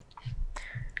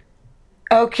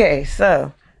Okay,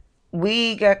 so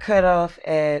we got cut off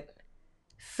at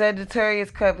Sagittarius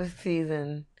cuffing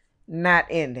season not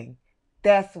ending.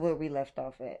 That's where we left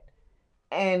off at.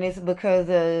 And it's because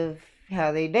of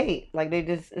how they date. Like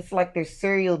it's like they're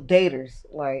serial daters.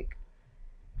 Like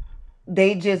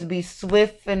they just be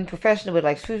swift and professional with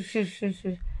like shoo, shoo, shoo,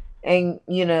 shoo. And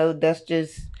that's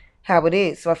just how it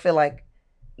is. So I feel like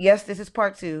yes, this is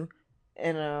part two,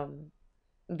 and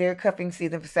their cuffing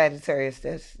season for Sagittarius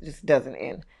just doesn't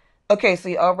end. Okay, so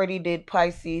you already did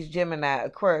Pisces, Gemini,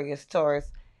 Aquarius,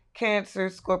 Taurus, Cancer,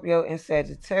 Scorpio, and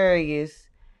Sagittarius.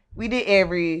 We did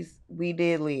Aries, we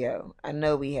did Leo. I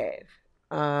know we have.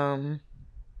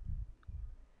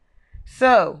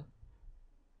 So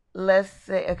let's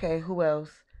say, okay, who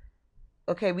else?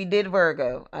 Okay, we did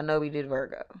Virgo. I know we did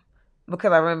Virgo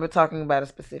because I remember talking about a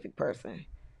specific person.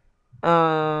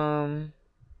 Um,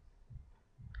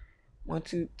 One,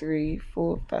 two, three,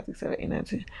 four, five, six, seven, eight, nine,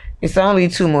 10. It's only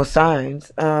two more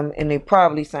signs. And they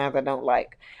probably signs I don't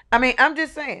like. I mean, I'm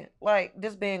just saying, like,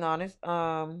 just being honest.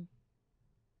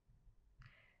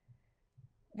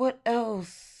 What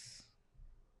else?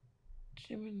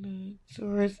 Gemini,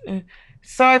 Taurus.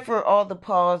 Sorry for all the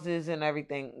pauses and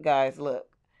everything, guys. Look,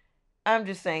 I'm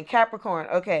just saying, Capricorn.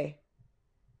 Okay,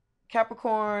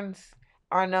 Capricorns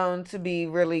are known to be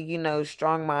really,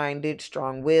 strong-minded,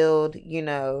 strong-willed.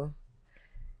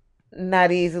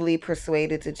 Not easily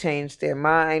persuaded to change their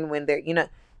mind when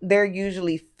they're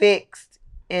usually fixed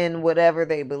in whatever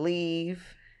they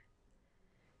believe.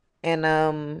 And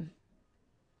I'll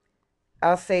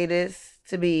say this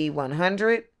to be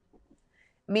 100.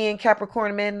 Me and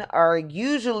Capricorn men are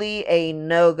usually a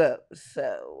no-go.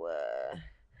 So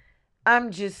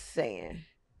I'm just saying,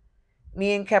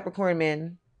 me and Capricorn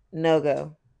men,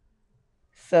 no-go.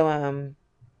 So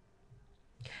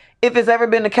if it's ever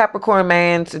been a Capricorn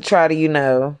man to try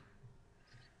to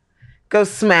go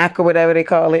smack or whatever they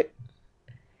call it,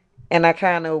 and I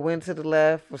kind of went to the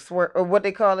left or swerve, or what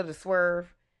they call it, a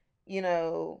swerve. You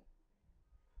know,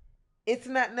 it's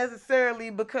not necessarily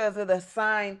because of the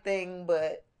sign thing,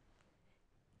 but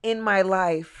in my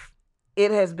life,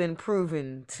 it has been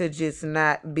proven to just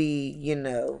not be,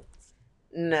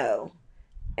 no,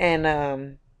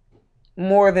 and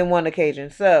more than one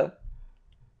occasion. So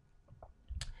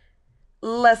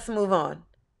let's move on.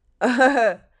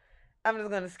 I'm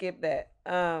just gonna skip that.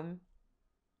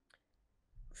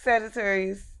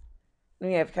 Sagittarius.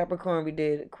 We have Capricorn. We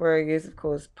did Aquarius, of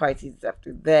course. Pisces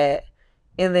after that,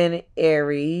 and then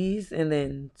Aries, and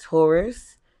then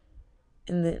Taurus,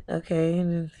 and then okay.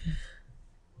 And then,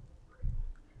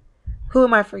 who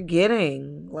am I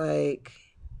forgetting? Like,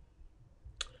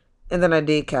 and then I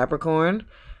did Capricorn.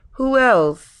 Who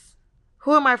else?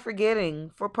 Who am I forgetting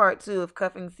for part two of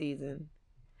cuffing season?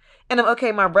 And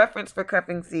okay, my reference for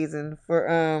cuffing season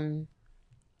for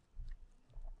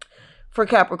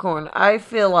Capricorn. I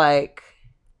feel like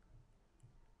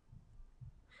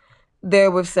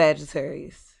they're with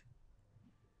Sagittarius.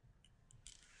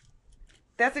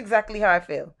 That's exactly how I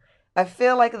feel. I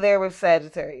feel like they're with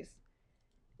Sagittarius.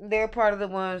 They're part of the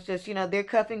ones just, their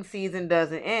cuffing season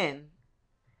doesn't end.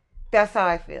 That's how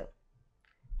I feel.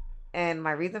 And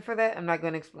my reason for that, I'm not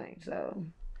going to explain. So,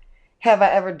 have I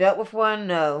ever dealt with one?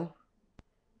 No.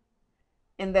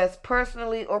 And that's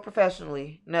personally or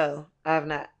professionally? No, I have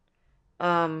not.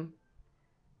 Um,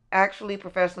 Actually,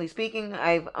 professionally speaking,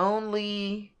 I've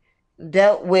only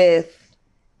dealt with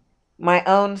my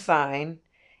own sign,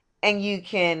 and you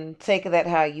can take that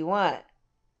how you want.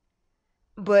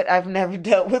 But I've never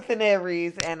dealt with an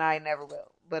Aries, and I never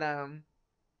will. But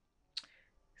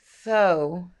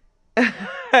so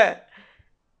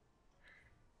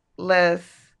let's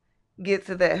get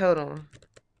to that. Hold on.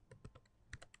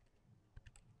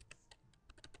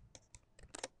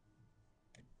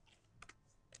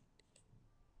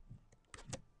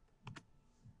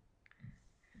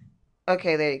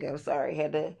 Okay, there you go. Sorry,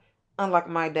 had to unlock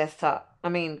my desktop. I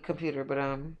mean computer, but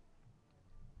I'm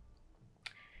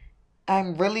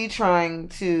really trying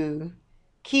to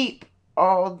keep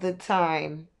all the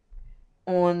time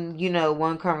on,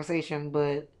 one conversation,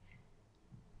 but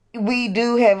we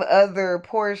do have other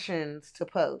portions to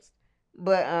post.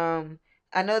 But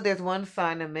I know there's one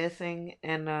sign I'm missing,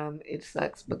 and it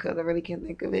sucks because I really can't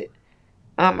think of it.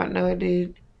 I know I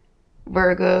did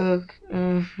Virgo.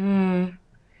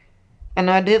 And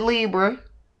I did Libra.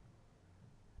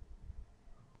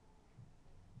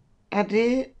 I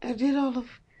did all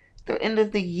of the end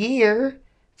of the year.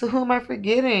 So who am I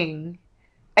forgetting?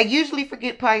 I usually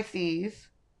forget Pisces.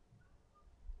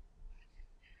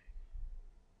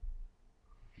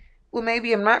 Well,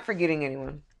 maybe I'm not forgetting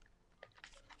anyone.